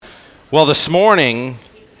Well, this morning,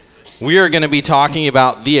 we are going to be talking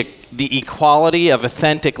about the equality of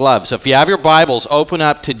authentic love. So if you have your Bibles, open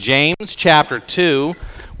up to James chapter 2.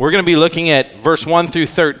 We're going to be looking at verse 1 through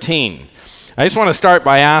 13. I just want to start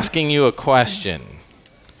by asking you a question.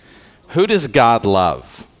 Who does God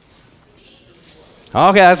love?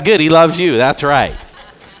 Okay, that's good. He loves you. That's right.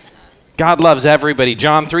 God loves everybody.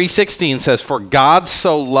 John 3:16 says, "For God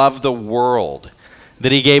so loved the world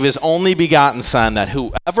that he gave his only begotten Son, that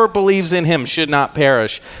whoever believes in him should not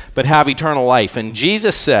perish, but have eternal life." And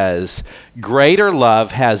Jesus says, "Greater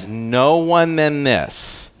love has no one than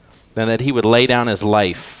this, than that he would lay down his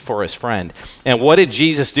life for his friend." And what did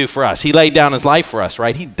Jesus do for us? He laid down his life for us,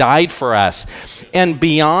 right? He died for us. And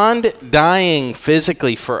beyond dying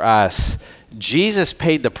physically for us, Jesus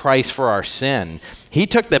paid the price for our sin. He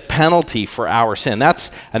took the penalty for our sin. That's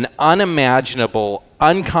an unimaginable,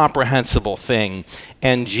 incomprehensible thing.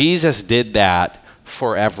 And Jesus did that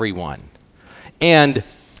for everyone. And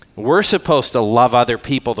we're supposed to love other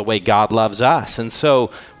people the way God loves us. And so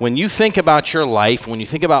when you think about your life, when you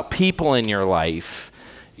think about people in your life,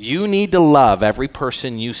 you need to love every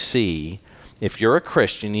person you see. If you're a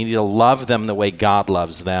Christian, you need to love them the way God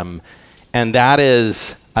loves them. And that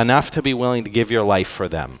is enough to be willing to give your life for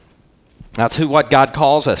them. That's what God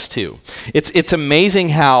calls us to. It's amazing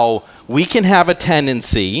how we can have a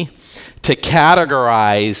tendency to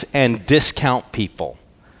categorize and discount people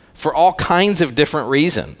for all kinds of different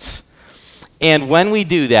reasons. And when we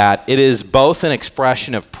do that, it is both an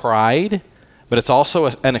expression of pride, but it's also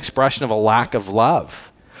an expression of a lack of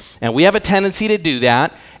love. And we have a tendency to do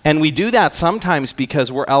that, and we do that sometimes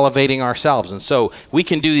because we're elevating ourselves. And so we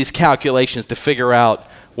can do these calculations to figure out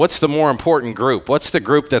what's the more important group, what's the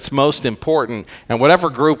group that's most important, and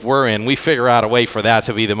whatever group we're in, we figure out a way for that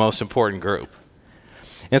to be the most important group.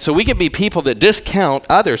 And so we can be people that discount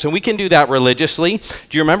others, and we can do that religiously.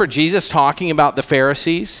 Do you remember Jesus talking about the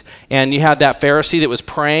Pharisees? And you had that Pharisee that was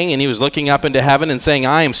praying, and he was looking up into heaven and saying,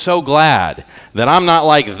 "I am so glad that I'm not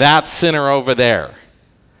like that sinner over there."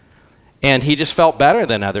 And he just felt better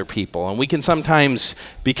than other people. And we can sometimes,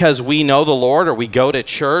 because we know the Lord, or we go to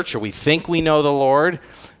church, or we think we know the Lord,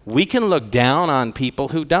 we can look down on people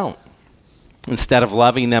who don't, instead of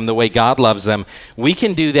loving them the way God loves them. We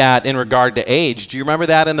can do that in regard to age. Do you remember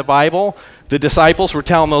that in the Bible? The disciples were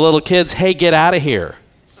telling the little kids, "Hey, get out of here."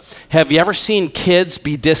 Have you ever seen kids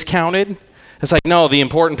be discounted? It's like, no, the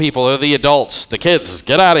important people are the adults. The kids,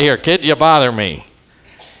 get out of here. Kid, you bother me.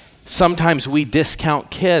 Sometimes we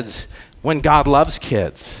discount kids when God loves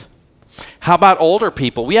kids. How about older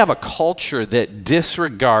people? We have a culture that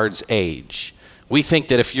disregards age. We think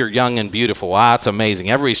that if you're young and beautiful, wow, that's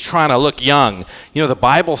amazing. Everybody's trying to look young. You know, the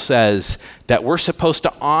Bible says that we're supposed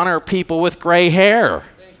to honor people with gray hair.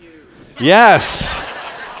 Thank you. Yes.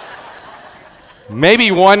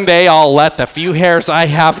 Maybe one day I'll let the few hairs I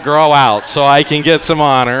have grow out so I can get some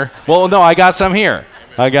honor. Well, no, I got some here.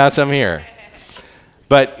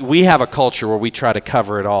 But we have a culture where we try to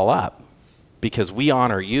cover it all up because we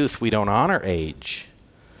honor youth, we don't honor age.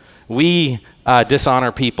 We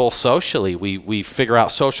dishonor people socially. We figure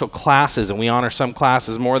out social classes, and we honor some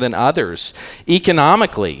classes more than others.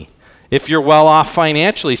 Economically, if you're well off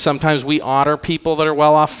financially, sometimes we honor people that are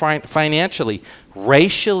well off financially.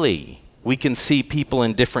 Racially, we can see people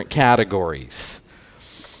in different categories.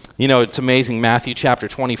 You know, it's amazing, Matthew chapter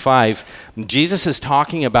 25, Jesus is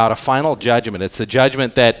talking about a final judgment. It's the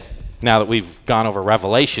judgment that, now that we've gone over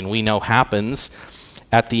Revelation, we know happens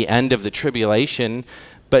at the end of the tribulation.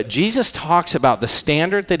 But Jesus talks about the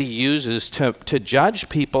standard that he uses to judge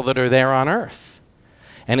people that are there on earth.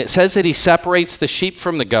 And it says that he separates the sheep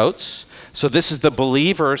from the goats. So this is the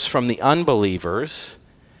believers from the unbelievers.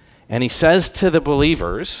 And he says to the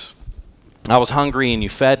believers, "I was hungry and you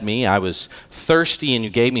fed me. I was thirsty and you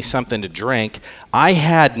gave me something to drink. I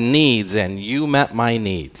had needs and you met my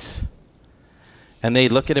needs." And they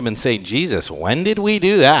look at him and say, "Jesus, when did we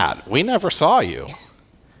do that? We never saw you."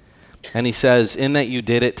 And he says, "In that you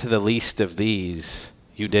did it to the least of these,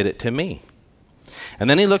 you did it to me." And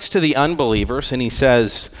then he looks to the unbelievers and he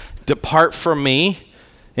says, "Depart from me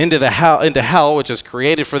into hell, which is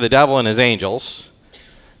created for the devil and his angels,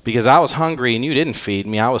 because I was hungry and you didn't feed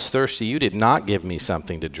me. I was thirsty, you did not give me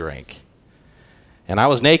something to drink. And I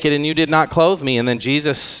was naked and you did not clothe me." And then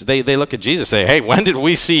they look at Jesus and say, "Hey, when did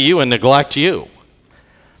we see you and neglect you?"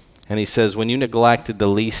 And he says, "When you neglected the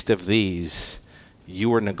least of these, you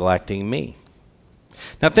were neglecting me."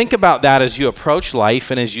 Now think about that as you approach life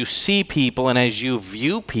and as you see people and as you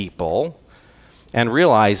view people, and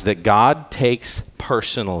realize that God takes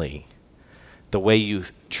personally the way you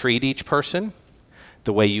treat each person,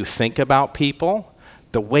 the way you think about people,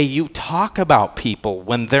 the way you talk about people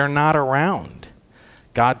when they're not around.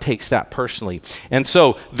 God takes that personally. And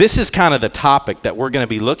so this is kind of the topic that we're going to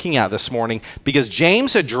be looking at this morning, because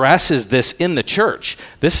James addresses this in the church.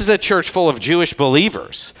 This is a church full of Jewish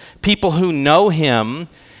believers, people who know him,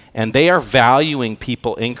 and they are valuing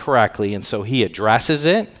people incorrectly. And so he addresses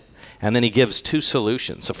it, and then he gives two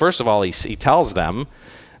solutions. So first of all, he tells them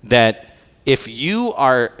that if you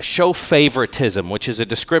show favoritism, which is a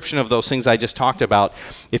description of those things I just talked about,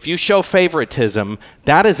 if you show favoritism,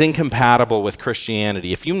 that is incompatible with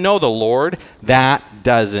Christianity. If you know the Lord, that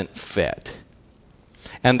doesn't fit.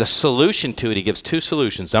 And the solution to it, he gives two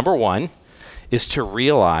solutions. Number one is to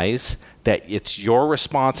realize that it's your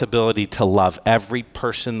responsibility to love every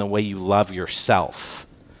person the way you love yourself.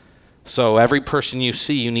 So every person you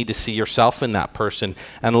see, you need to see yourself in that person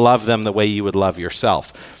and love them the way you would love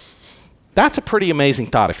yourself. That's a pretty amazing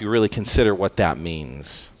thought if you really consider what that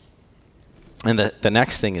means. And the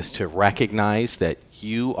next thing is to recognize that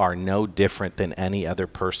you are no different than any other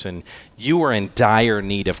person. You are in dire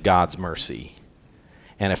need of God's mercy.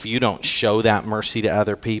 And if you don't show that mercy to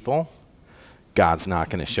other people, God's not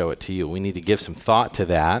going to show it to you. We need to give some thought to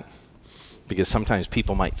that, because sometimes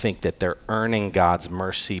people might think that they're earning God's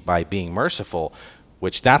mercy by being merciful,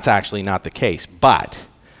 which that's actually not the case. But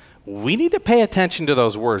we need to pay attention to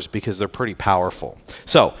those words because they're pretty powerful.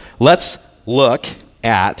 So let's look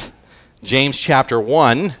at James chapter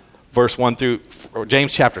 1, verse 1 through, or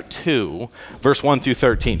James chapter 2, verse 1 through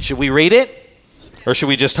 13. Should we read it, or should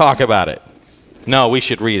we just talk about it? No, we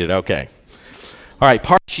should read it. Okay. All right.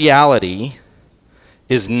 Partiality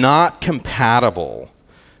is not compatible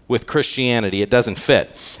with Christianity. It doesn't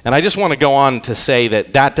fit. And I just want to go on to say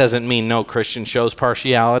that doesn't mean no Christian shows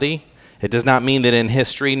partiality. It does not mean that in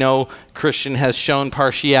history no Christian has shown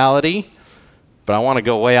partiality, but I want to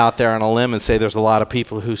go way out there on a limb and say there's a lot of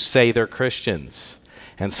people who say they're Christians.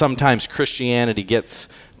 And sometimes Christianity gets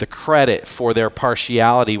the credit for their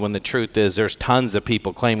partiality when the truth is there's tons of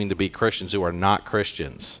people claiming to be Christians who are not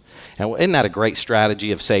Christians. And isn't that a great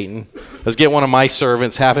strategy of Satan? Let's get one of my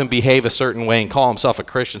servants, have him behave a certain way and call himself a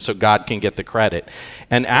Christian so God can get the credit.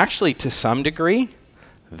 And actually, to some degree,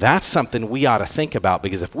 that's something we ought to think about,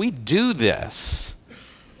 because if we do this,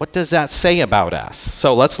 what does that say about us?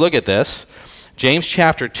 So let's look at this. James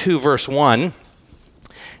chapter 2, verse 1,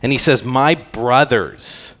 and he says, "My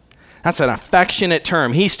brothers." That's an affectionate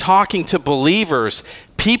term. He's talking to believers,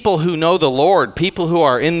 people who know the Lord, people who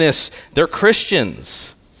are in this, they're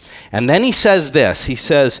Christians. And then he says this, he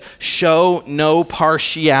says, "Show no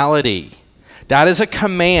partiality." That is a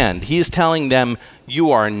command. He is telling them,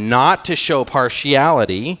 you are not to show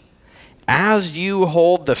partiality as you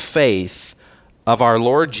hold the faith of our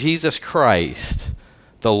Lord Jesus Christ,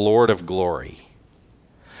 the Lord of glory.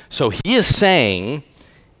 So he is saying,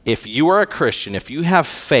 if you are a Christian, if you have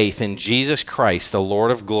faith in Jesus Christ, the Lord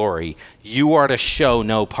of glory, you are to show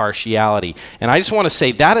no partiality. And I just want to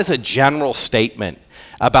say that is a general statement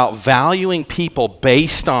about valuing people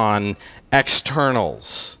based on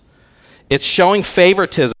externals. It's showing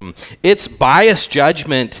favoritism. It's biased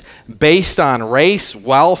judgment based on race,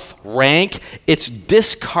 wealth, rank. It's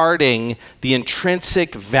discarding the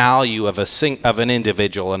intrinsic value of an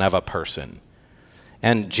individual and of a person.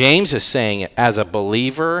 And James is saying, as a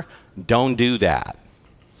believer, don't do that.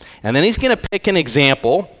 And then he's going to pick an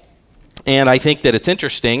example, and I think that it's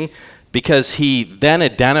interesting because he then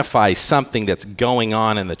identifies something that's going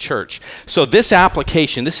on in the church. So this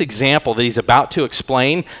application, this example that he's about to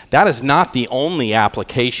explain, that is not the only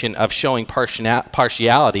application of showing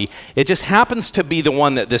partiality. It just happens to be the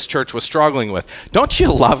one that this church was struggling with. Don't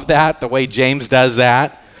you love that, the way James does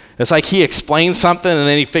that? It's like he explains something and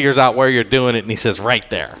then he figures out where you're doing it and he says, right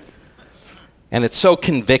there. And it's so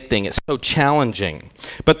convicting, it's so challenging.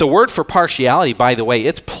 But the word for partiality, by the way,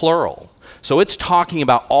 it's plural. So it's talking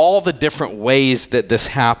about all the different ways that this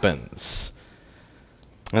happens.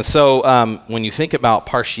 And so when you think about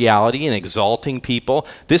partiality and exalting people,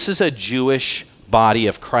 this is a Jewish body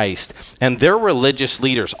of Christ. And their religious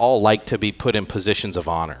leaders all like to be put in positions of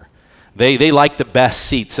honor. They like the best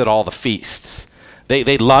seats at all the feasts.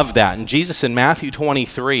 They love that. And Jesus in Matthew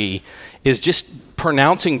 23 is just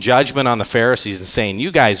pronouncing judgment on the Pharisees and saying,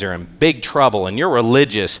 you guys are in big trouble and you're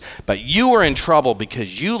religious, but you are in trouble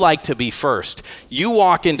because you like to be first. You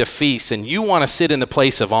walk into feasts and you want to sit in the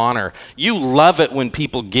place of honor. You love it when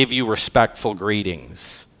people give you respectful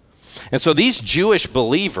greetings. And so these Jewish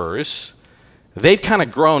believers, they've kind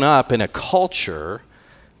of grown up in a culture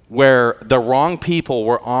where the wrong people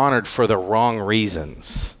were honored for the wrong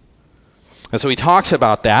reasons. And so he talks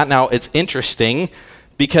about that. Now, it's interesting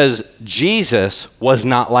because Jesus was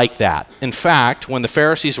not like that. In fact, when the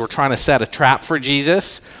Pharisees were trying to set a trap for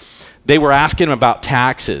Jesus, they were asking him about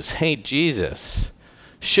taxes. Hey, Jesus,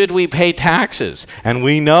 should we pay taxes? And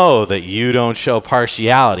we know that you don't show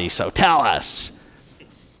partiality, so tell us.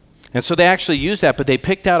 And so they actually used that, but they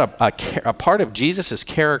picked out a part of Jesus'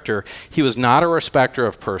 character. He was not a respecter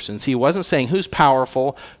of persons. He wasn't saying, who's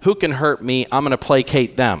powerful, who can hurt me, I'm going to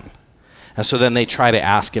placate them. And so then they try to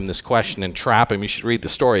ask him this question and trap him. You should read the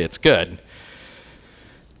story, it's good.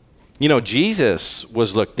 You know, Jesus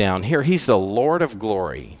was looked down here. He's the Lord of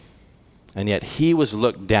glory, and yet he was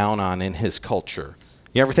looked down on in his culture.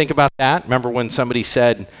 You ever think about that? Remember when somebody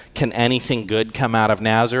said, can anything good come out of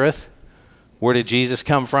Nazareth? Where did Jesus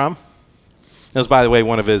come from? That was, by the way,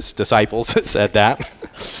 one of his disciples that said that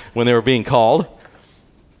when they were being called.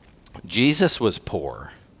 Jesus was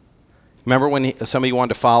poor. Remember when somebody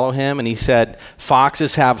wanted to follow him and he said,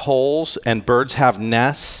 foxes have holes and birds have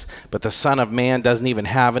nests, but the Son of Man doesn't even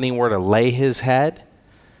have anywhere to lay his head?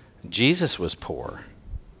 Jesus was poor.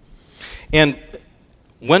 And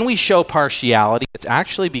when we show partiality, it's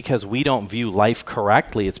actually because we don't view life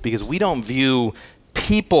correctly. It's because we don't view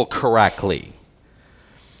people correctly.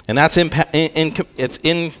 And that's it's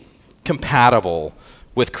incompatible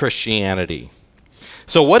with Christianity.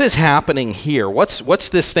 So what is happening here? What's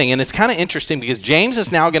this thing? And it's kind of interesting because James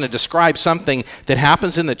is now going to describe something that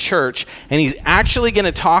happens in the church, and he's actually going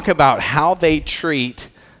to talk about how they treat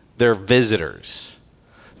their visitors.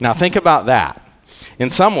 Now think about that. In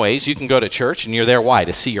some ways, you can go to church and you're there, why?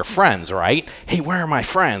 To see your friends, right? Hey, where are my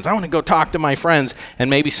friends? I want to go talk to my friends. And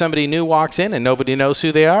maybe somebody new walks in and nobody knows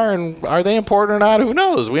who they are. And are they important or not? Who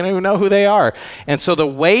knows? We don't even know who they are. And so the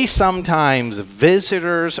way sometimes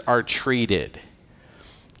visitors are treated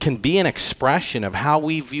can be an expression of how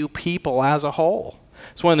we view people as a whole.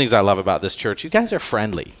 It's one of the things I love about this church. You guys are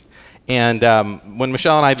friendly. And when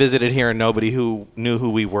Michelle and I visited here and nobody who knew who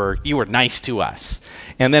we were, you were nice to us.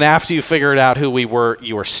 And then after you figured out who we were,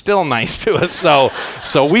 you were still nice to us.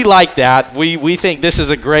 So we like that. We think this is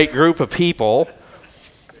a great group of people.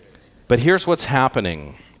 But here's what's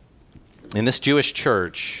happening. In this Jewish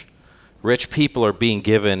church, rich people are being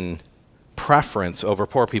given preference over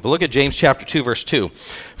poor people. Look at James chapter 2, verse 2.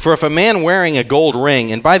 For if a man wearing a gold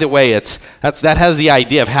ring, and by the way, that has the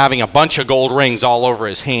idea of having a bunch of gold rings all over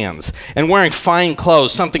his hands, and wearing fine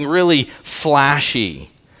clothes, something really flashy,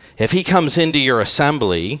 if he comes into your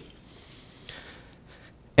assembly,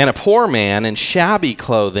 and a poor man in shabby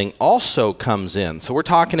clothing also comes in. So we're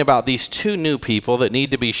talking about these two new people that need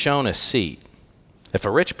to be shown a seat. If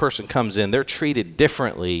a rich person comes in, they're treated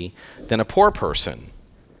differently than a poor person.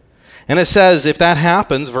 And it says, if that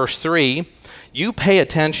happens, verse 3, you pay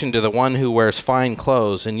attention to the one who wears fine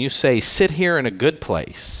clothes, and you say, sit here in a good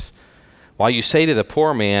place, while you say to the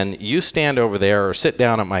poor man, you stand over there or sit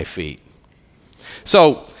down at my feet.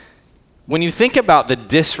 So when you think about the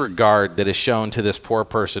disregard that is shown to this poor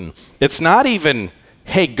person, it's not even,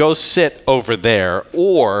 hey, go sit over there,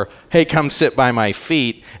 or, hey, come sit by my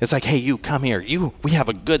feet. It's like, hey, you come here. We have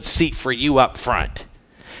a good seat for you up front.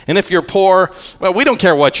 And if you're poor, well, we don't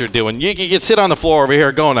care what you're doing. You can sit on the floor over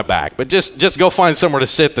here, go in the back. But just go find somewhere to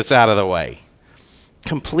sit that's out of the way.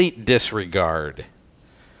 Complete disregard.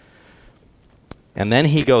 And then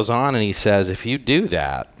he goes on and he says, if you do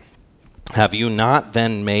that, have you not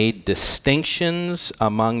then made distinctions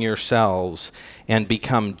among yourselves and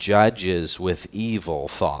become judges with evil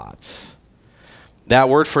thoughts? That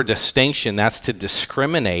word for distinction, that's to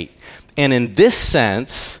discriminate. And in this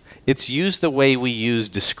sense, it's used the way we use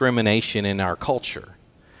discrimination in our culture.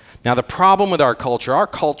 Now, the problem with our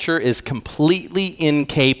culture is completely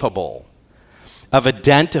incapable of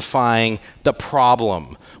identifying the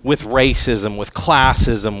problem with racism, with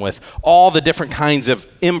classism, with all the different kinds of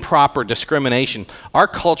improper discrimination. Our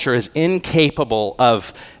culture is incapable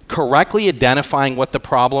of correctly identifying what the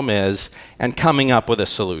problem is and coming up with a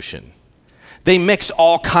solution. They mix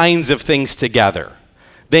all kinds of things together.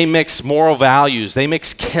 They mix moral values. They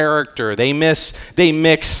mix character. They mix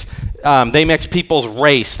people's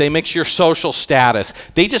race. They mix your social status.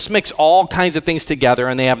 They just mix all kinds of things together,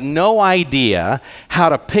 and they have no idea how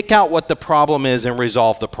to pick out what the problem is and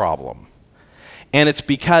resolve the problem. And it's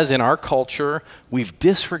because in our culture, we've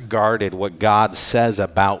disregarded what God says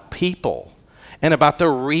about people and about the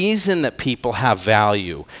reason that people have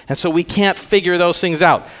value. And so we can't figure those things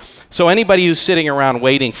out. So anybody who's sitting around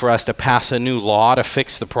waiting for us to pass a new law to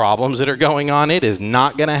fix the problems that are going on, it is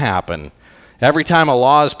not going to happen. Every time a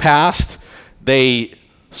law is passed, they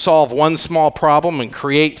solve one small problem and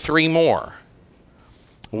create three more.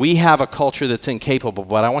 We have a culture that's incapable,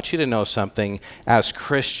 but I want you to know something. As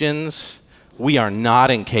Christians, we are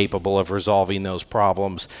not incapable of resolving those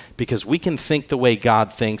problems because we can think the way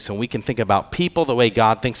God thinks, and we can think about people the way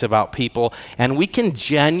God thinks about people, and we can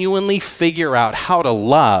genuinely figure out how to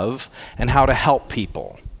love and how to help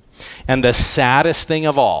people. And the saddest thing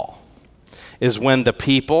of all is when the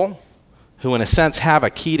people who in a sense have a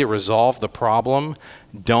key to resolve the problem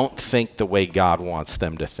don't think the way God wants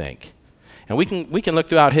them to think. And we can look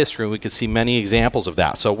throughout history and we can see many examples of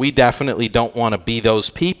that. So we definitely don't want to be those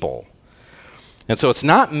people. And so it's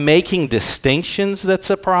not making distinctions that's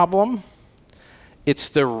a problem. It's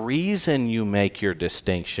the reason you make your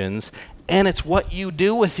distinctions, and it's what you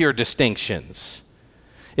do with your distinctions.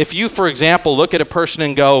 If you, for example, look at a person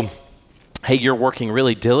and go, hey, you're working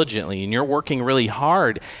really diligently and you're working really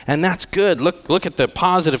hard, and that's good. Look at the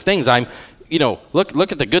positive things.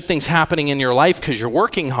 Look at the good things happening in your life because you're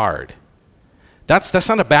working hard. That's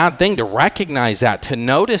not a bad thing to recognize that, to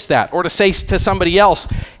notice that, or to say to somebody else,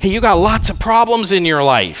 hey, you got lots of problems in your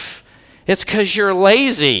life. It's because you're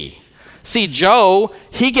lazy. See, Joe,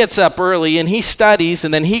 he gets up early and he studies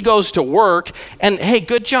and then he goes to work, and hey,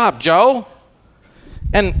 good job, Joe.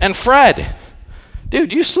 And Fred,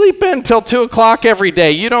 dude, you sleep in till 2 o'clock every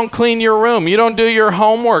day. You don't clean your room. You don't do your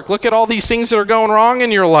homework. Look at all these things that are going wrong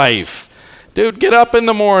in your life. Dude, get up in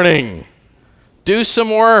the morning. Do some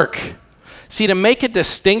work. See, to make a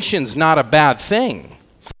distinction's not a bad thing,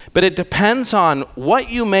 but it depends on what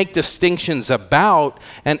you make distinctions about,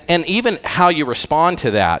 and even how you respond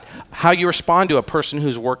to that, how you respond to a person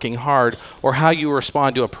who's working hard or how you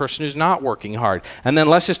respond to a person who's not working hard. And then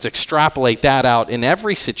let's just extrapolate that out in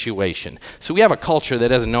every situation. So we have a culture that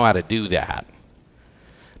doesn't know how to do that.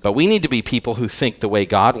 But we need to be people who think the way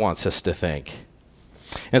God wants us to think.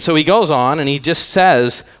 And so he goes on and he just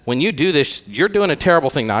says, when you do this, you're doing a terrible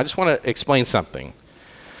thing. Now, I just want to explain something.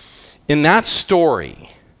 In that story,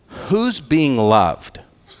 who's being loved?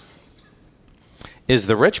 Is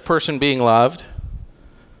the rich person being loved,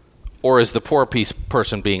 or is the poor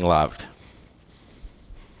person being loved?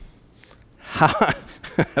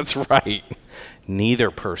 That's right.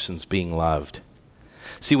 Neither person's being loved.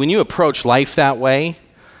 See, when you approach life that way,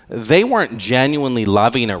 they weren't genuinely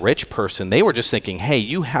loving a rich person. They were just thinking, hey,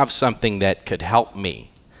 you have something that could help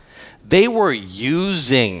me. They were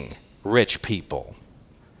using rich people.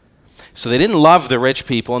 So they didn't love the rich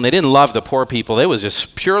people and they didn't love the poor people. They was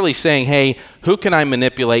just purely saying, hey, who can I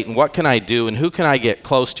manipulate and what can I do and who can I get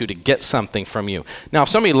close to get something from you? Now, if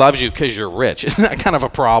somebody loves you because you're rich, isn't that kind of a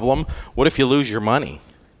problem? What if you lose your money?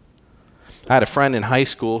 I had a friend in high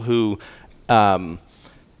school who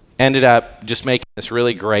ended up just making this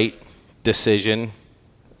really great decision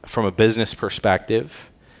from a business perspective.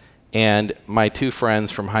 And my two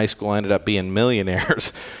friends from high school ended up being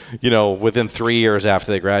millionaires, within 3 years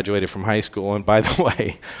after they graduated from high school. And by the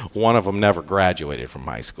way, one of them never graduated from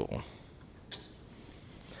high school.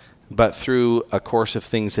 But through a course of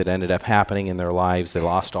things that ended up happening in their lives, they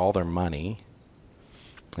lost all their money.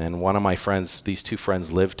 And one of my friends, these two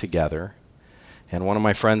friends lived together. And one of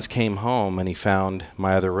my friends came home and he found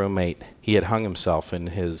my other roommate. He had hung himself it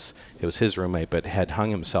was his roommate, but had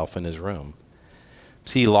hung himself in his room.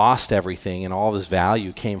 See, he lost everything and all of his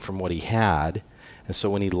value came from what he had. And so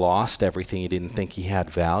when he lost everything, he didn't think he had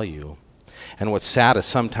value. And what's sad is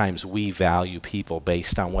sometimes we value people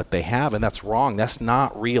based on what they have, and that's wrong. That's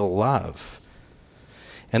not real love.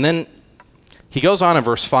 And then he goes on in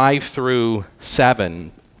verse 5 through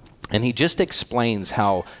 7, and he just explains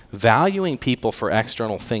how valuing people for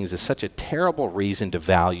external things is such a terrible reason to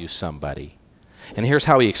value somebody. And here's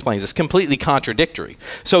how he explains. It's completely contradictory.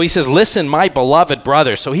 So he says, listen, my beloved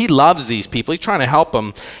brother. So he loves these people. He's trying to help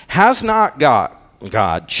them. Has not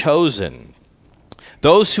God chosen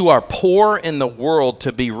those who are poor in the world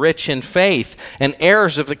to be rich in faith and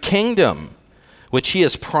heirs of the kingdom, which he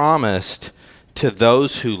has promised to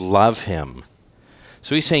those who love him?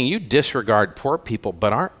 So he's saying you disregard poor people,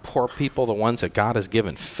 but aren't poor people the ones that God has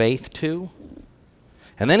given faith to?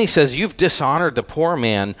 And then he says, you've dishonored the poor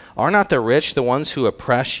man. Are not the rich the ones who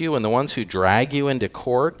oppress you and the ones who drag you into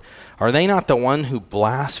court? Are they not the one who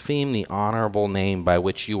blaspheme the honorable name by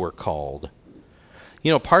which you were called?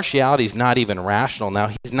 Partiality is not even rational.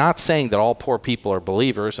 Now, he's not saying that all poor people are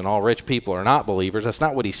believers and all rich people are not believers. That's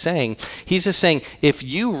not what he's saying. He's just saying if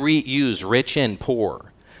you use rich and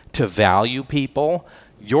poor to value people,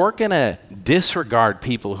 you're going to disregard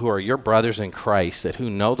people who are your brothers in Christ, who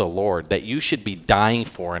know the Lord, that you should be dying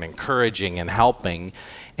for and encouraging and helping,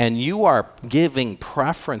 and you are giving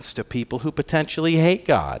preference to people who potentially hate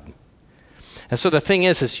God. And so the thing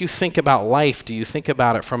is, as you think about life, do you think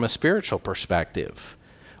about it from a spiritual perspective?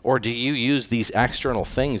 Or do you use these external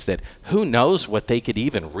things that who knows what they could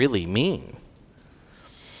even really mean?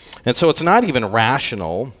 And so it's not even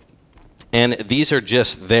rational, and these are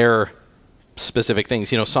just their specific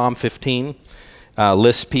things. Psalm 15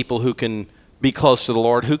 lists people who can be close to the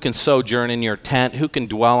Lord, who can sojourn in your tent, who can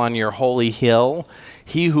dwell on your holy hill.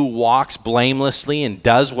 He who walks blamelessly and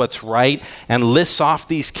does what's right, and lists off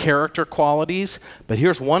these character qualities. But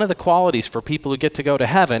here's one of the qualities for people who get to go to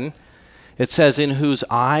heaven. It says, in whose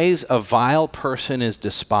eyes a vile person is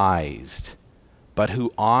despised, but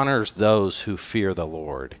who honors those who fear the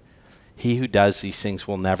Lord. He who does these things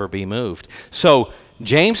will never be moved. So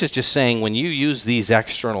James is just saying when you use these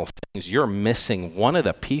external things, you're missing one of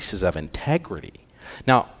the pieces of integrity.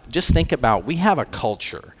 Now, just think about, we have a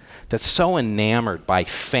culture that's so enamored by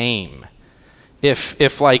fame.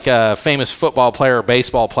 If like a famous football player or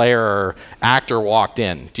baseball player or actor walked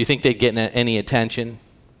in, do you think they'd get any attention?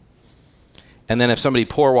 And then if somebody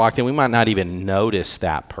poor walked in, we might not even notice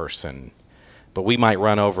that person, but we might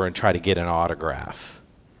run over and try to get an autograph.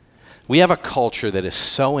 We have a culture that is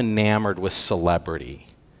so enamored with celebrity.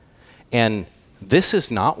 And this is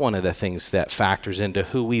not one of the things that factors into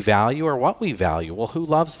who we value or what we value. Well, who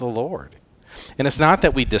loves the Lord? And it's not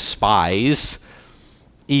that we despise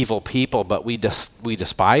evil people, but we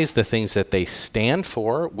despise the things that they stand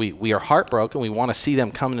for. We are heartbroken. We want to see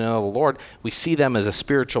them come to know the Lord. We see them as a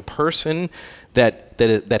spiritual person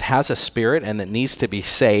that has a spirit and that needs to be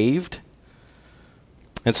saved.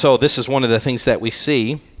 And so this is one of the things that we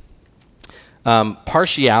see.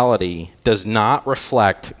 Partiality does not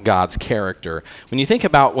reflect God's character. When you think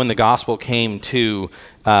about when the gospel came to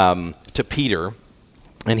Peter,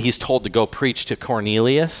 and he's told to go preach to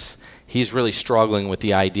Cornelius, he's really struggling with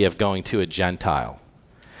the idea of going to a Gentile.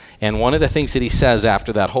 And one of the things that he says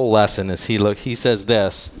after that whole lesson is he says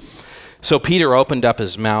this. So Peter opened up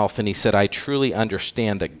his mouth and he said, I truly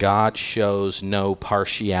understand that God shows no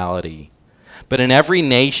partiality. But in every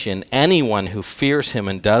nation, anyone who fears him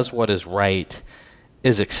and does what is right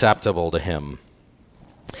is acceptable to him.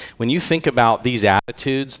 When you think about these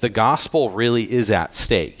attitudes, the gospel really is at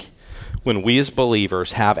stake when we as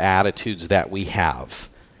believers have attitudes that we have.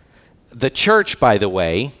 The church, by the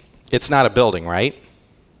way, it's not a building, right?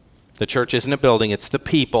 The church isn't a building, it's the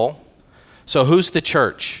people. So who's the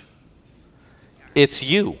church? It's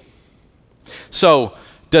you. So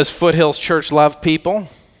does Foothills Church love people?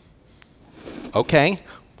 Okay,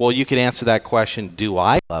 well, you could answer that question, do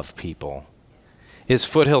I love people? Is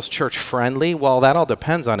Foothills Church friendly? Well, that all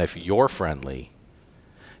depends on if you're friendly.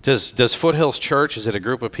 Does Foothills Church, is it a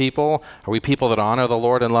group of people? Are we people that honor the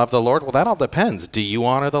Lord and love the Lord? Well, that all depends. Do you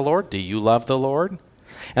honor the Lord? Do you love the Lord?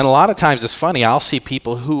 And a lot of times it's funny, I'll see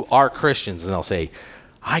people who are Christians and they'll say,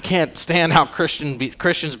 I can't stand how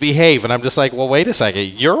Christians behave. And I'm just like, well, wait a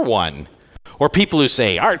second, you're one. Or people who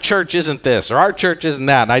say, our church isn't this, or our church isn't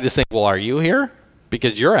that. And I just think, well, are you here?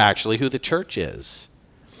 Because you're actually who the church is.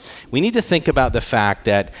 We need to think about the fact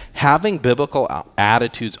that having biblical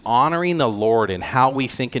attitudes, honoring the Lord in how we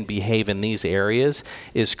think and behave in these areas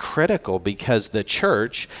is critical because the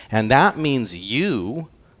church, and that means you,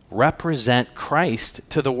 represent Christ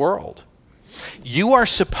to the world. You are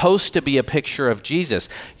supposed to be a picture of Jesus.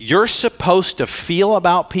 You're supposed to feel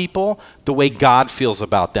about people the way God feels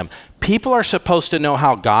about them. People are supposed to know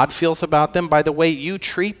how God feels about them by the way you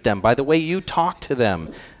treat them, by the way you talk to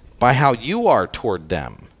them, by how you are toward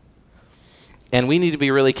them. And we need to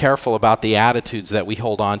be really careful about the attitudes that we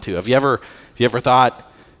hold on to. Have you ever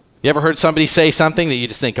heard somebody say something that you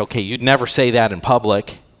just think, okay, you'd never say that in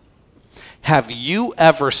public? Have you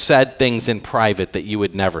ever said things in private that you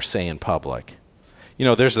would never say in public? You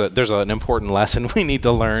know, there's an important lesson we need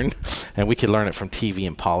to learn, and we can learn it from TV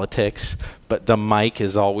and politics, but the mic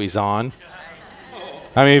is always on.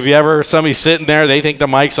 I mean, if you ever, somebody's sitting there, they think the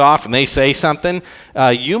mic's off and they say something,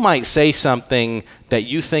 you might say something that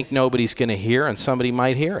you think nobody's going to hear and somebody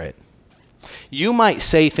might hear it. You might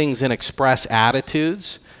say things and express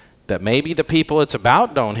attitudes that maybe the people it's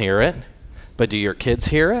about don't hear it, but do your kids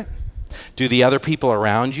hear it? Do the other people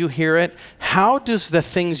around you hear it? How does the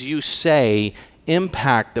things you say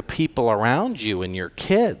impact the people around you and your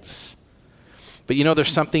kids? But you know, there's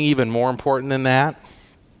something even more important than that.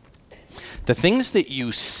 The things that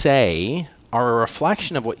you say are a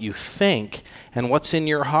reflection of what you think and what's in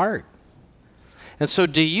your heart. And so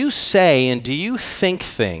do you say and do you think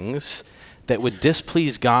things that would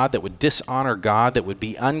displease God, that would dishonor God, that would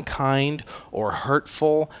be unkind or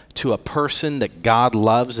hurtful to a person that God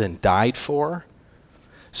loves and died for?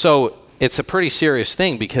 So it's a pretty serious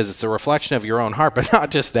thing because it's a reflection of your own heart, but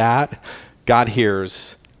not just that. God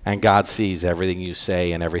hears and God sees everything you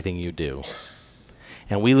say and everything you do.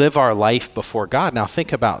 And we live our life before God. Now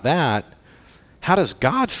think about that. How does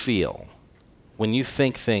God feel when you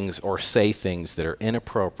think things or say things that are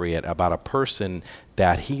inappropriate about a person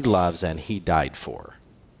that he loves and he died for.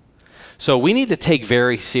 So we need to take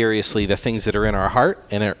very seriously the things that are in our heart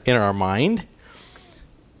and in our mind.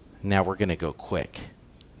 Now we're going to go quick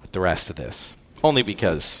with the rest of this, only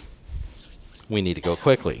because we need to go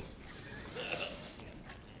quickly.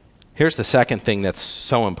 Here's the second thing that's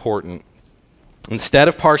so important. Instead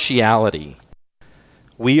of partiality,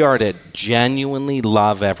 we are to genuinely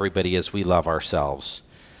love everybody as we love ourselves.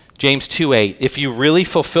 James 2:8, if you really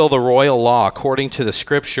fulfill the royal law according to the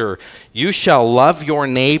scripture, you shall love your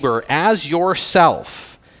neighbor as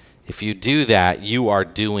yourself. If you do that, you are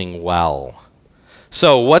doing well.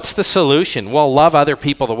 So what's the solution? Well, love other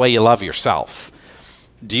people the way you love yourself.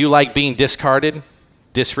 Do you like being discarded,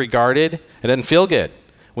 disregarded? It doesn't feel good.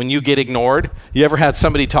 When you get ignored, you ever had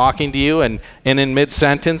somebody talking to you and in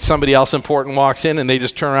mid-sentence somebody else important walks in and they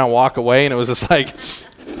just turn around and walk away and it was just like,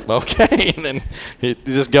 okay, and then you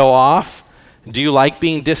just go off? Do you like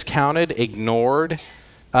being discounted, ignored?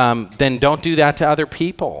 Then don't do that to other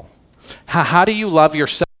people. How do you love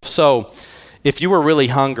yourself? So if you were really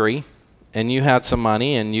hungry and you had some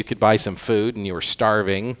money and you could buy some food and you were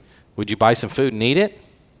starving, would you buy some food and eat it?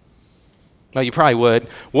 No, you probably would.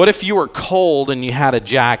 What if you were cold and you had a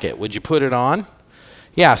jacket? Would you put it on?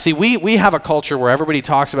 Yeah, see, we have a culture where everybody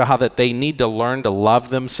talks about how that they need to learn to love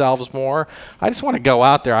themselves more. I just want to go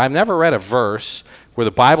out there. I've never read a verse where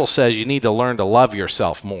the Bible says you need to learn to love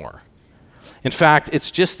yourself more. In fact,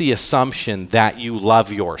 it's just the assumption that you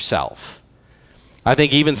love yourself. I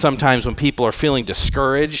think even sometimes when people are feeling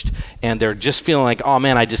discouraged and they're just feeling like, oh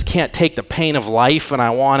man, I just can't take the pain of life and I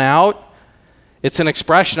want out, it's an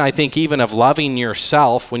expression, I think, even of loving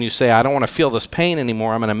yourself when you say, I don't want to feel this pain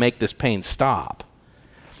anymore, I'm going to make this pain stop.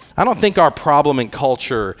 I don't think our problem in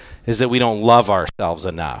culture is that we don't love ourselves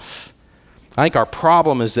enough. I think our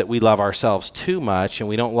problem is that we love ourselves too much and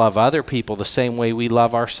we don't love other people the same way we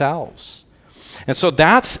love ourselves. And so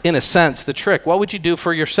that's, in a sense, the trick. What would you do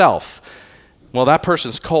for yourself? Well, that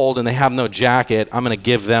person's cold and they have no jacket. I'm going to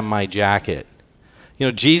give them my jacket. You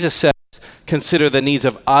know, Jesus said, consider the needs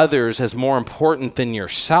of others as more important than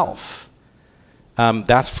yourself.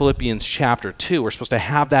 That's Philippians chapter 2. We're supposed to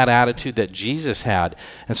have that attitude that Jesus had.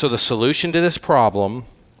 And so the solution to this problem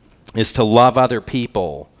is to love other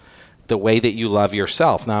people the way that you love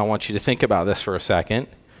yourself. Now I want you to think about this for a second.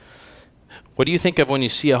 What do you think of when you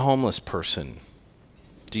see a homeless person?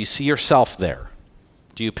 Do you see yourself there?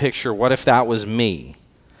 Do you picture, what if that was me?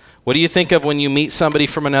 What do you think of when you meet somebody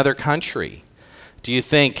from another country? Do you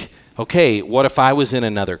think, okay, what if I was in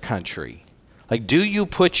another country? Like, do you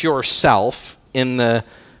put yourself in the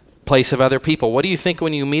place of other people? What do you think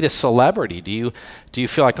when you meet a celebrity? Do you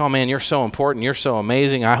feel like, oh man, you're so important, you're so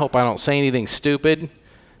amazing, I hope I don't say anything stupid?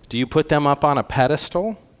 Do you put them up on a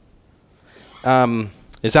pedestal?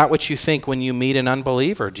 Is that what you think when you meet an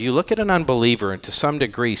unbeliever? Do you look at an unbeliever and to some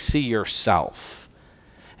degree see yourself?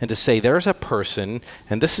 And to say, there's a person,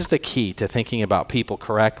 and this is the key to thinking about people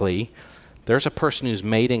correctly, there's a person who's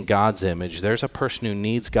made in God's image. There's a person who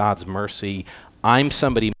needs God's mercy. I'm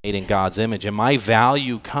somebody made in God's image. And my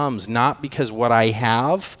value comes not because what I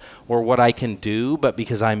have or what I can do, but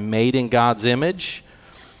because I'm made in God's image.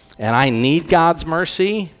 And I need God's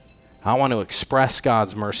mercy. I want to express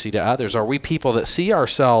God's mercy to others. Are we people that see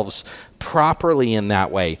ourselves properly in that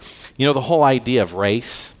way? You know, the whole idea of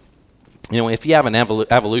race, you know, if you have an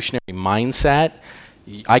evolutionary mindset,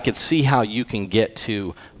 I could see how you can get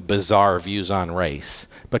to bizarre views on race.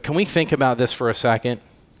 But can we think about this for a second?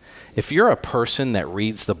 If you're a person that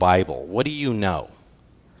reads the Bible, what do you know?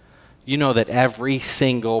 You know that every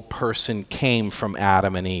single person came from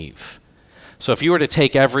Adam and Eve. So if you were to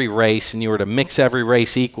take every race and you were to mix every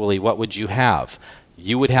race equally, what would you have?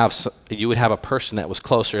 You would have a person that was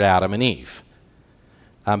closer to Adam and Eve.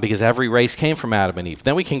 Because every race came from Adam and Eve.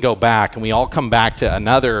 Then we can go back and we all come back to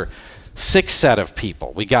another sixth set of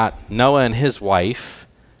people. We got Noah and his wife.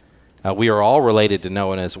 We are all related to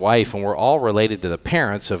Noah and his wife, and we're all related to the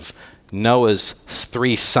parents of Noah's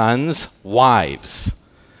 3 sons' wives.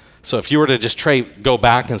 So if you were to just go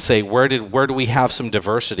back and say, where do we have some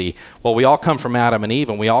diversity? Well, we all come from Adam and Eve,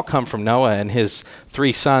 and we all come from Noah and his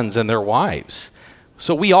 3 sons and their wives.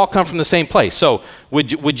 So we all come from the same place. So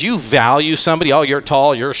would you value somebody? Oh, you're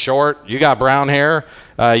tall, you're short, you got brown hair,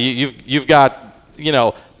 you've got, you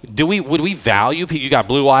know. Would we value people? You got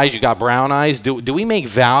blue eyes, you got brown eyes. Do we make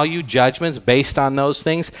value judgments based on those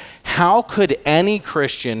things? How could any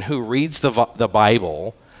Christian who reads the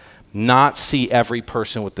Bible not see every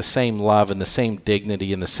person with the same love and the same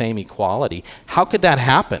dignity and the same equality? How could that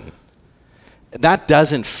happen? That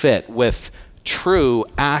doesn't fit with true,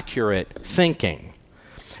 accurate thinking.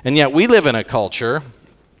 And yet we live in a culture,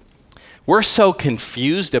 we're so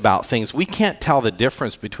confused about things, we can't tell the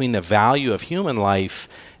difference between the value of human life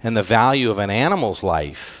and the value of an animal's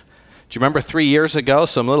life. Do you remember 3 years ago,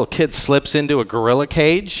 some little kid slips into a gorilla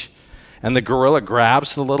cage, and the gorilla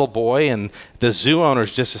grabs the little boy, and the zoo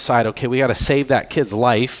owners just decide, okay, we got to save that kid's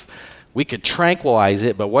life. We could tranquilize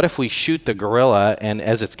it, but what if we shoot the gorilla, and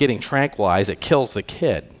as it's getting tranquilized, it kills the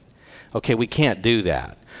kid? Okay, we can't do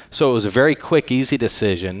that. So it was a very quick, easy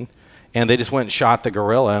decision, and they just went and shot the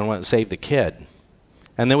gorilla and went and saved the kid.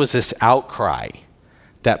 And there was this outcry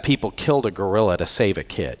that people killed a gorilla to save a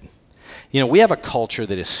kid. You know, we have a culture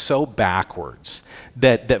that is so backwards,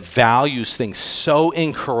 that values things so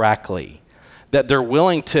incorrectly, that they're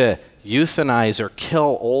willing to euthanize or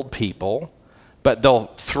kill old people, but they'll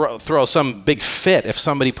throw some big fit if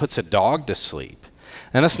somebody puts a dog to sleep.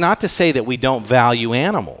 And that's not to say that we don't value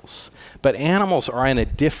animals, but animals are in a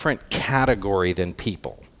different category than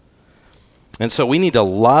people. And so we need to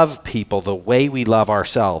love people the way we love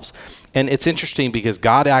ourselves. And it's interesting because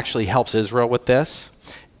God actually helps Israel with this.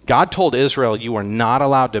 God told Israel, you are not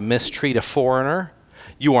allowed to mistreat a foreigner.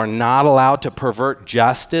 You are not allowed to pervert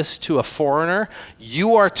justice to a foreigner.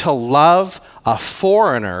 You are to love a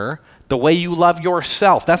foreigner the way you love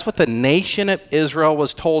yourself. That's what the nation of Israel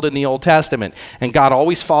was told in the Old Testament. And God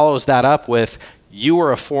always follows that up with, you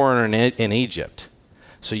were a foreigner in Egypt.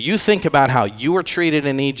 So you think about how you were treated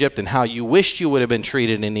in Egypt and how you wished you would have been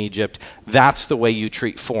treated in Egypt. That's the way you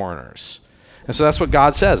treat foreigners. And so that's what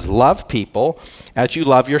God says. Love people as you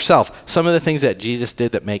love yourself. Some of the things that Jesus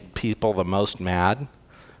did that make people the most mad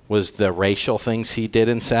was the racial things he did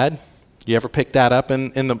and said. You ever pick that up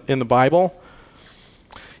in the Bible?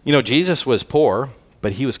 You know, Jesus was poor,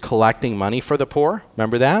 but he was collecting money for the poor.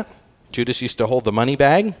 Remember that? Judas used to hold the money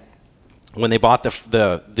bag. When they bought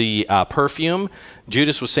the perfume,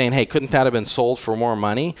 Judas was saying, hey, couldn't that have been sold for more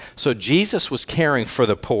money? So Jesus was caring for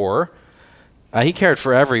the poor. He cared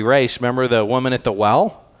for every race. Remember the woman at the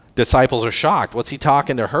well? Disciples are shocked. What's he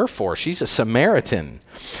talking to her for? She's a Samaritan.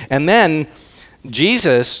 And then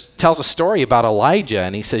Jesus tells a story about Elijah,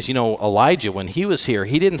 and he says, you know, Elijah, when he was here,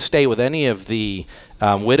 he didn't stay with any of the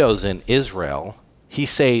widows in Israel. He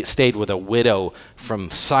stayed with a widow from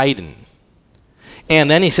Sidon. And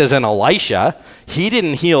then he says, and Elisha, he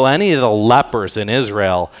didn't heal any of the lepers in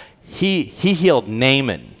Israel. He healed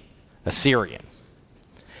Naaman, a Syrian.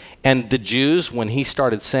 And the Jews, when he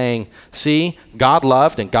started saying, see, God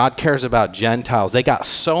loved and God cares about Gentiles, they got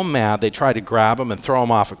so mad they tried to grab him and throw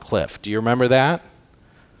him off a cliff. Do you remember that?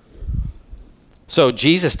 So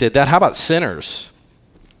Jesus did that. How about sinners?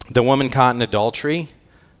 The woman caught in adultery,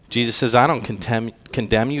 Jesus says, I don't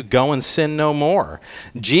condemn you. Go and sin no more.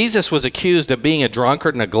 Jesus was accused of being a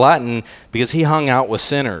drunkard and a glutton because he hung out with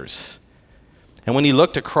sinners. And when he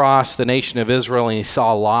looked across the nation of Israel and he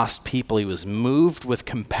saw lost people, he was moved with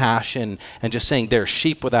compassion and just saying, they're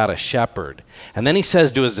sheep without a shepherd. And then he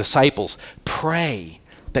says to his disciples, pray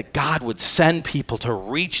that God would send people to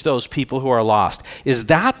reach those people who are lost. Is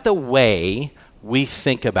that the way we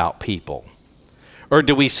think about people? Or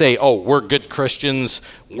do we say, oh, we're good Christians,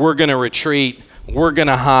 we're going to retreat, we're going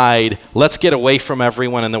to hide, let's get away from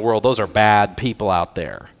everyone in the world. Those are bad people out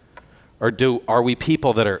there. Or are we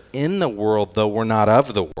people that are in the world, though we're not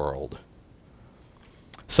of the world?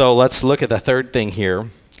 So let's look at the third thing here,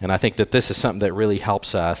 and I think that this is something that really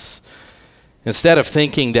helps us. Instead of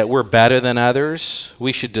thinking that we're better than others,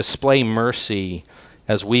 we should display mercy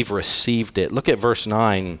as we've received it. Look at verse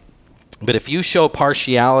 9. But if you show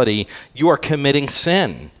partiality, you are committing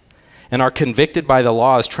sin and are convicted by the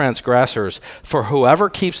law as transgressors. For whoever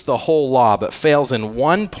keeps the whole law but fails in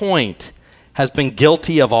one point has been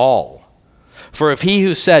guilty of all. For if he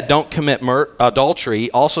who said don't commit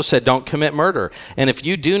adultery also said don't commit murder, and if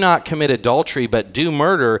you do not commit adultery but do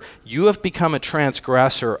murder, you have become a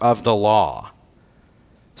transgressor of the law.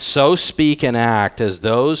 So speak and act as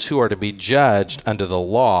those who are to be judged under the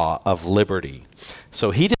law of liberty.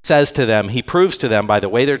 So he just says to them, he proves to them by the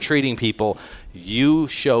way they're treating people, you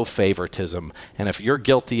show favoritism. And if you're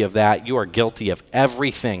guilty of that, you are guilty of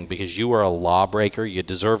everything because you are a lawbreaker. You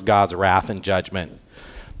deserve God's wrath and judgment.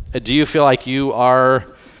 Do you feel like you are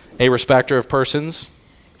a respecter of persons?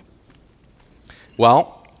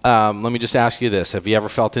 Well, let me just ask you this. Have you ever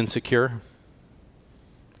felt insecure?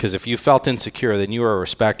 Because if you felt insecure, then you are a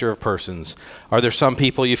respecter of persons. Are there some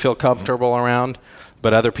people you feel comfortable around,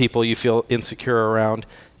 but other people you feel insecure around?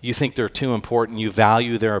 You think they're too important. You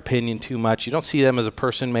value their opinion too much. You don't see them as a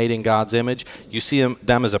person made in God's image. You see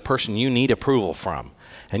them as a person you need approval from.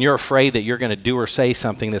 And you're afraid that you're going to do or say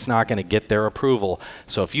something that's not going to get their approval.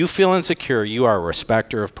 So if you feel insecure, you are a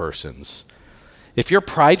respecter of persons. If you're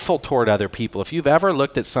prideful toward other people, if you've ever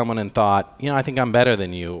looked at someone and thought, I think I'm better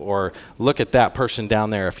than you, or look at that person down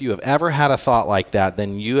there, if you have ever had a thought like that,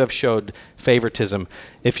 then you have showed favoritism.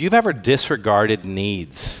 If you've ever disregarded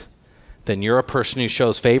needs, then you're a person who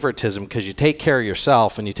shows favoritism because you take care of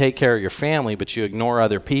yourself and you take care of your family, but you ignore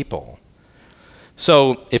other people.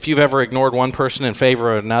 So if you've ever ignored one person in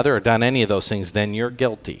favor of another or done any of those things, then you're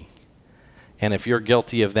guilty. And if you're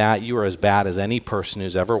guilty of that, you are as bad as any person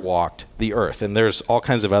who's ever walked the earth. And there's all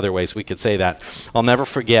kinds of other ways we could say that. I'll never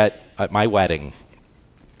forget at my wedding,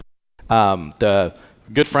 the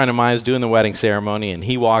good friend of mine is doing the wedding ceremony, and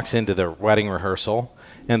he walks into the wedding rehearsal.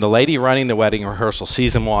 And the lady running the wedding rehearsal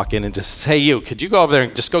sees him walk in and just says, "Hey, you, could you go over there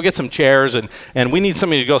and just go get some chairs, and we need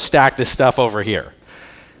somebody to go stack this stuff over here."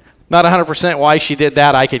 Not 100% why she did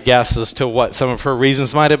that. I could guess as to what some of her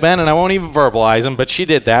reasons might have been, and I won't even verbalize them, but she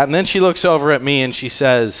did that. And then she looks over at me and she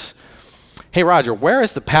says, "Hey, Roger, where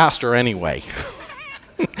is the pastor anyway?"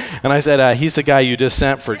 And I said, "He's the guy you just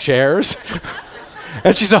sent for chairs."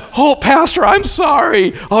 And she said, "Oh, Pastor, I'm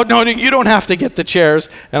sorry. Oh, no, you don't have to get the chairs."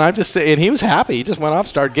 And I'm just saying, and he was happy. He just went off,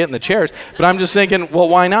 started getting the chairs. But I'm just thinking, well,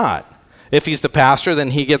 why not? If he's the pastor,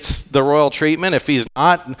 then he gets the royal treatment. If he's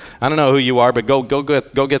not, I don't know who you are, but go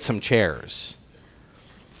get some chairs.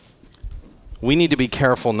 We need to be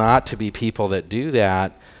careful not to be people that do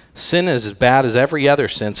that. Sin is as bad as every other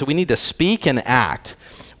sin, so we need to speak and act.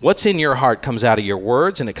 What's in your heart comes out of your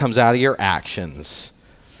words, and it comes out of your actions.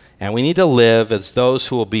 And we need to live as those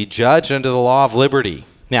who will be judged under the law of liberty.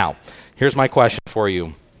 Now, here's my question for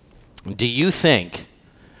you. Do you think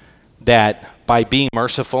that by being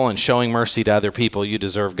merciful and showing mercy to other people, you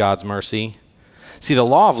deserve God's mercy? See, the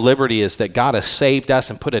law of liberty is that God has saved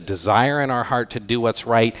us and put a desire in our heart to do what's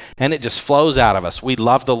right, and it just flows out of us. We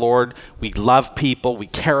love the Lord, we love people, we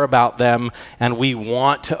care about them, and we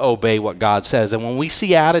want to obey what God says. And when we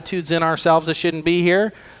see attitudes in ourselves that shouldn't be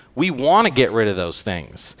here, we want to get rid of those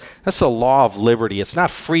things. That's the law of liberty. It's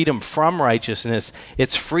not freedom from righteousness,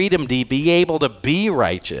 it's freedom to be able to be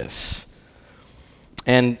righteous.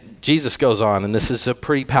 And Jesus goes on, and this is a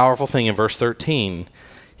pretty powerful thing in verse 13.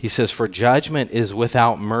 He says, "For judgment is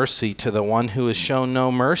without mercy to the one who has shown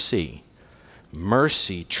no mercy."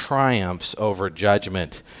 Mercy triumphs over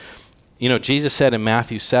judgment. Jesus said in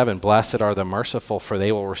Matthew 7, "Blessed are the merciful, for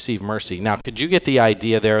they will receive mercy." Now, could you get the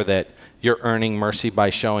idea there that you're earning mercy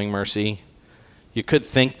by showing mercy? You could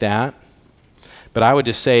think that. But I would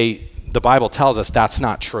just say the Bible tells us that's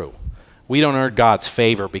not true. We don't earn God's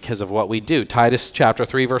favor because of what we do. Titus chapter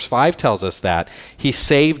 3 verse 5 tells us that. He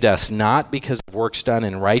saved us not because of works done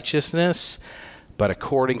in righteousness, but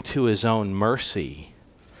according to his own mercy.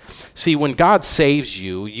 See, when God saves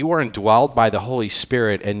you, you are indwelled by the Holy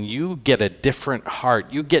Spirit, and you get a different heart.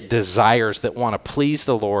 You get desires that want to please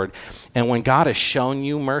the Lord. And when God has shown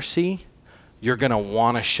you mercy, you're going to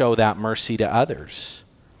want to show that mercy to others.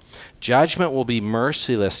 Judgment will be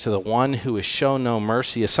merciless to the one who has shown no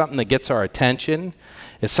mercy. It's something that gets our attention.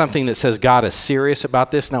 It's something that says God is serious about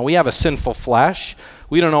this. Now, we have a sinful flesh.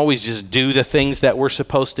 We don't always just do the things that we're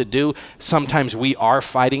supposed to do. Sometimes we are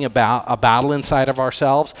fighting a battle inside of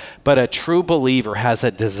ourselves. But a true believer has a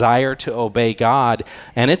desire to obey God,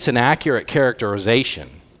 and it's an accurate characterization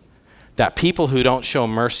that people who don't show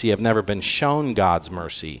mercy have never been shown God's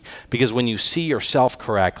mercy. Because when you see yourself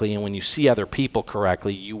correctly and when you see other people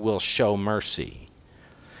correctly, you will show mercy.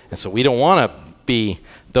 And so we don't want to be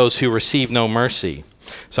those who receive no mercy.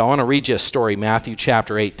 So I want to read you a story, Matthew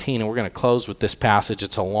chapter 18, and we're going to close with this passage.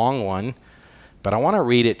 It's a long one, but I want to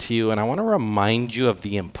read it to you, and I want to remind you of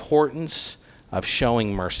the importance of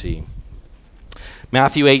showing mercy.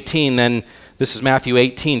 Matthew 18, then this is Matthew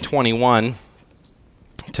 18:21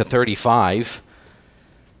 to 35.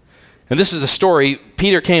 And this is the story.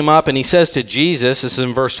 Peter came up and he says to Jesus, this is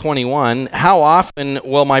in verse 21, "How often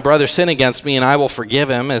will my brother sin against me and I will forgive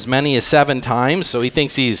him? As many as 7 times? So he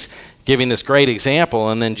thinks he's giving this great example.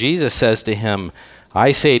 And then Jesus says to him,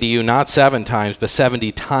 "I say to you, not 7 times, but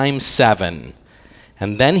 70 times 7.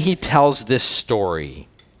 And then he tells this story.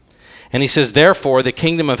 And he says, "Therefore, the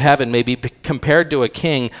kingdom of heaven may be compared to a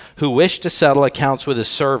king who wished to settle accounts with his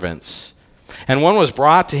servants. And one was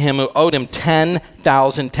brought to him who owed him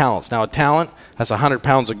 10,000 talents. Now, a talent, that's 100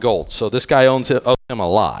 pounds of gold. So this guy owes him a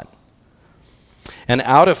lot. And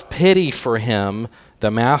out of pity for him,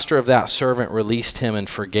 the master of that servant released him and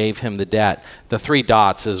forgave him the debt." The 3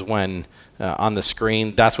 dots is when, on the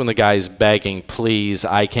screen, that's when the guy's begging, "Please,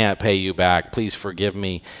 I can't pay you back. Please forgive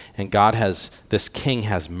me." And this king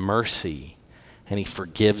has mercy. And he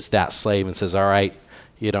forgives that slave and says, "All right,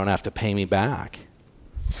 you don't have to pay me back."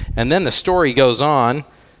 And then the story goes on,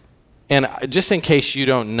 and just in case you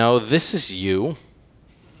don't know, this is you.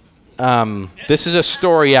 This is a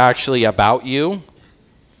story actually about you.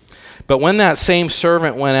 But when that same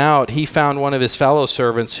servant went out, he found one of his fellow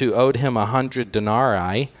servants who owed him 100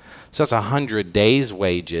 denarii. So that's 100 days'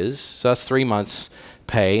 wages. So that's 3 months'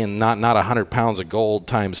 pay, and not 100 pounds of gold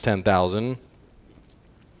times 10,000.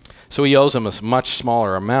 So he owes him a much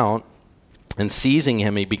smaller amount. And seizing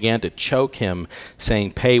him, he began to choke him,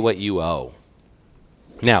 saying, "Pay what you owe."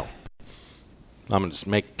 Now, I'm going to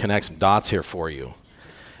just connect some dots here for you.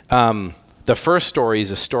 The first story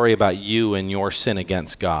is a story about you and your sin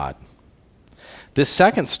against God. This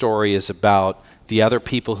second story is about the other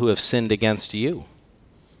people who have sinned against you.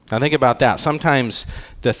 Now think about that. Sometimes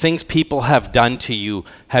the things people have done to you,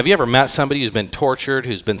 have you ever met somebody who's been tortured,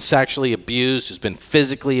 who's been sexually abused, who's been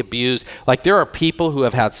physically abused? Like there are people who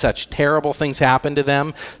have had such terrible things happen to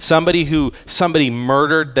them. Somebody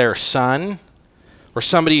murdered their son, or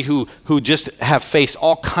somebody who just have faced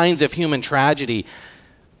all kinds of human tragedy.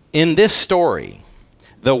 In this story,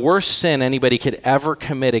 the worst sin anybody could ever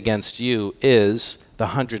commit against you is the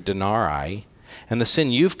 100 denarii, and the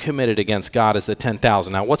sin you've committed against God is the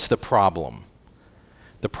 10,000. Now, what's the problem?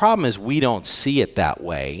 The problem is we don't see it that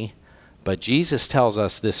way, but Jesus tells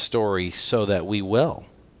us this story so that we will.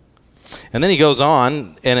 And then he goes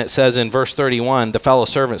on, and it says in verse 31, the fellow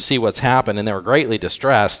servants see what's happened, and they were greatly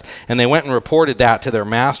distressed, and they went and reported that to their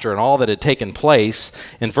master and all that had taken place.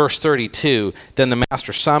 In verse 32, then the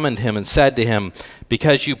master summoned him and said to him,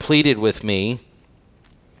 "Because you pleaded with me,"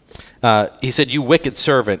 he said, "You wicked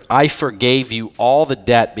servant, I forgave you all the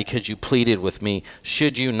debt because you pleaded with me.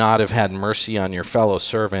 Should you not have had mercy on your fellow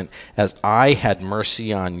servant as I had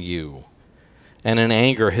mercy on you?" And in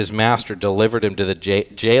anger, his master delivered him to the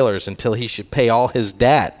jailers until he should pay all his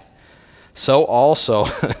debt. So also,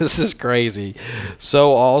 this is crazy,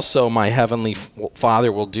 so also my heavenly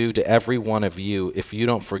Father will do to every one of you if you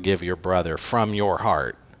don't forgive your brother from your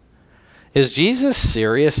heart. Is Jesus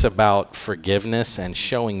serious about forgiveness and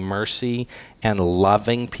showing mercy and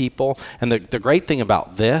loving people? And the great thing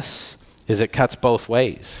about this is it cuts both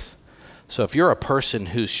ways. So if you're a person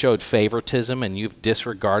who's showed favoritism and you've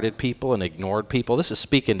disregarded people and ignored people, this is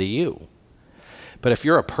speaking to you. But if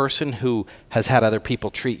you're a person who has had other people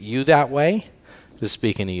treat you that way, this is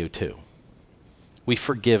speaking to you too. We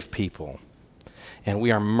forgive people, and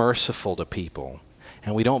we are merciful to people,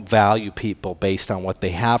 and we don't value people based on what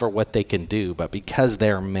they have or what they can do, but because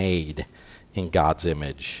they're made in God's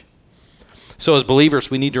image. So as believers,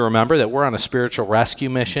 we need to remember that we're on a spiritual rescue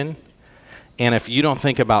mission. And if you don't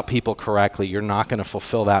think about people correctly, you're not going to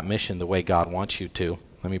fulfill that mission the way God wants you to.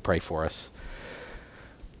 Let me pray for us.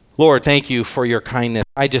 Lord, thank you for your kindness.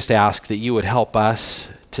 I just ask that you would help us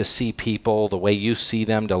to see people the way you see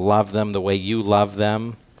them, to love them the way you love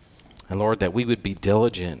them. And Lord, that we would be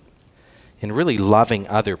diligent in really loving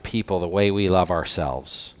other people the way we love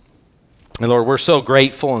ourselves. And Lord, we're so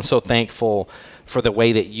grateful and so thankful for the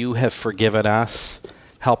way that you have forgiven us.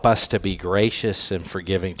 Help us to be gracious and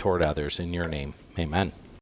forgiving toward others. In your name, amen.